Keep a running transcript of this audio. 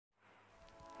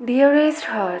Dearest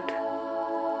heart,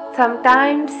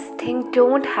 sometimes things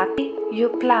don't happen you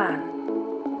plan,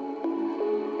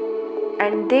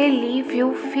 and they leave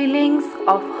you feelings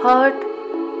of hurt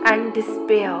and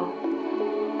despair.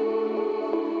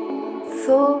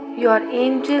 So your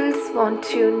angels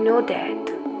want you to know that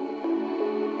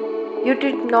you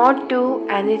did not do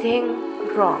anything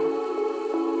wrong.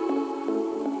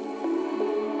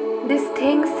 These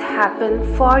things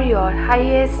happen for your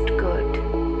highest good.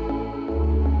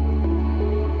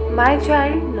 My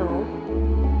child, know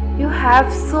you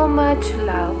have so much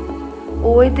love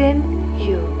within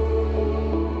you.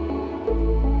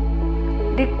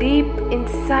 Dig deep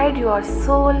inside your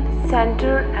soul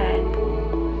center and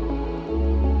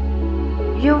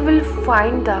you will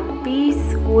find the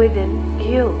peace within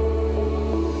you.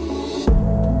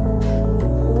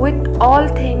 With all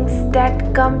things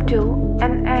that come to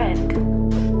an end,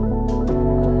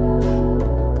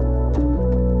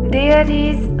 there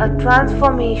is a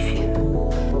transformation,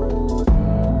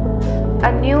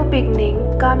 a new beginning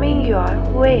coming your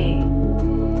way.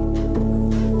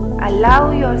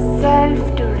 Allow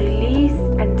yourself to release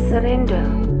and surrender,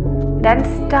 then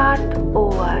start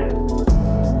over.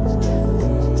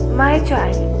 My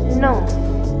child, no,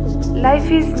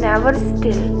 life is never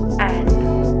still and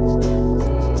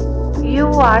you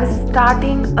are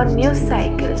starting a new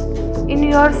cycle in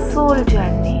your soul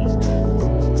journey.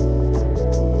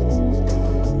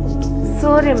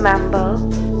 So remember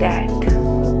that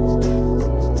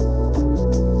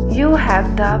you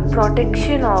have the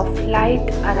protection of light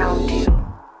around you.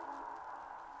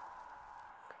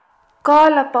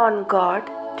 Call upon God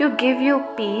to give you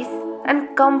peace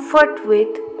and comfort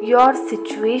with your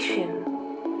situation.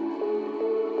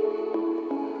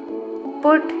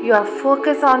 Put your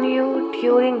focus on you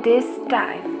during this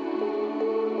time.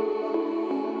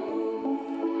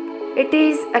 It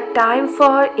is a time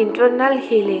for internal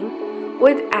healing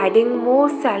with adding more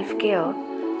self-care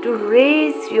to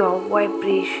raise your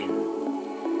vibration.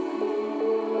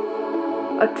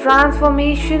 A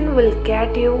transformation will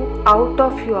get you out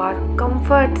of your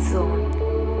comfort zone.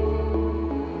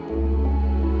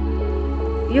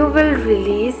 You will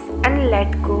release and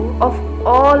let go of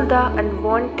all the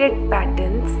unwanted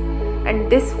patterns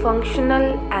and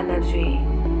dysfunctional energy.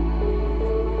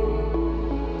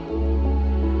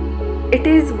 It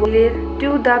is related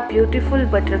to the beautiful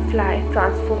butterfly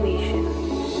transformation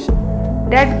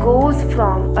that goes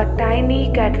from a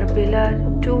tiny caterpillar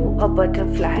to a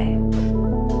butterfly.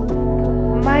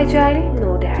 My child,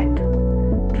 know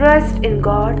that. Trust in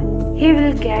God, He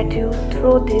will get you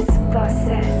through this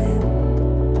process.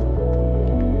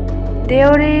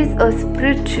 There is a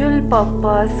spiritual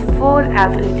purpose for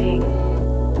everything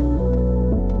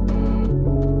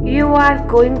you are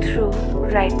going through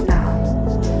right now.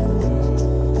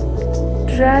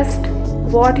 Trust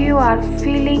what you are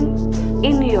feeling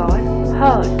in your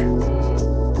heart.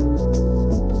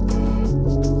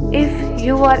 If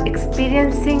you are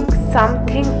experiencing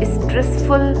something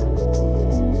stressful,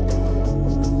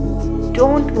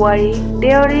 don't worry,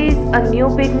 there is a new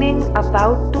beginning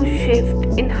about to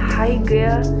shift in high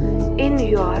gear in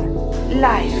your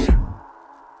life.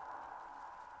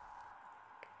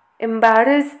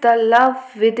 Embrace the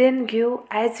love within you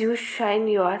as you shine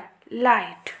your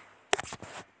light.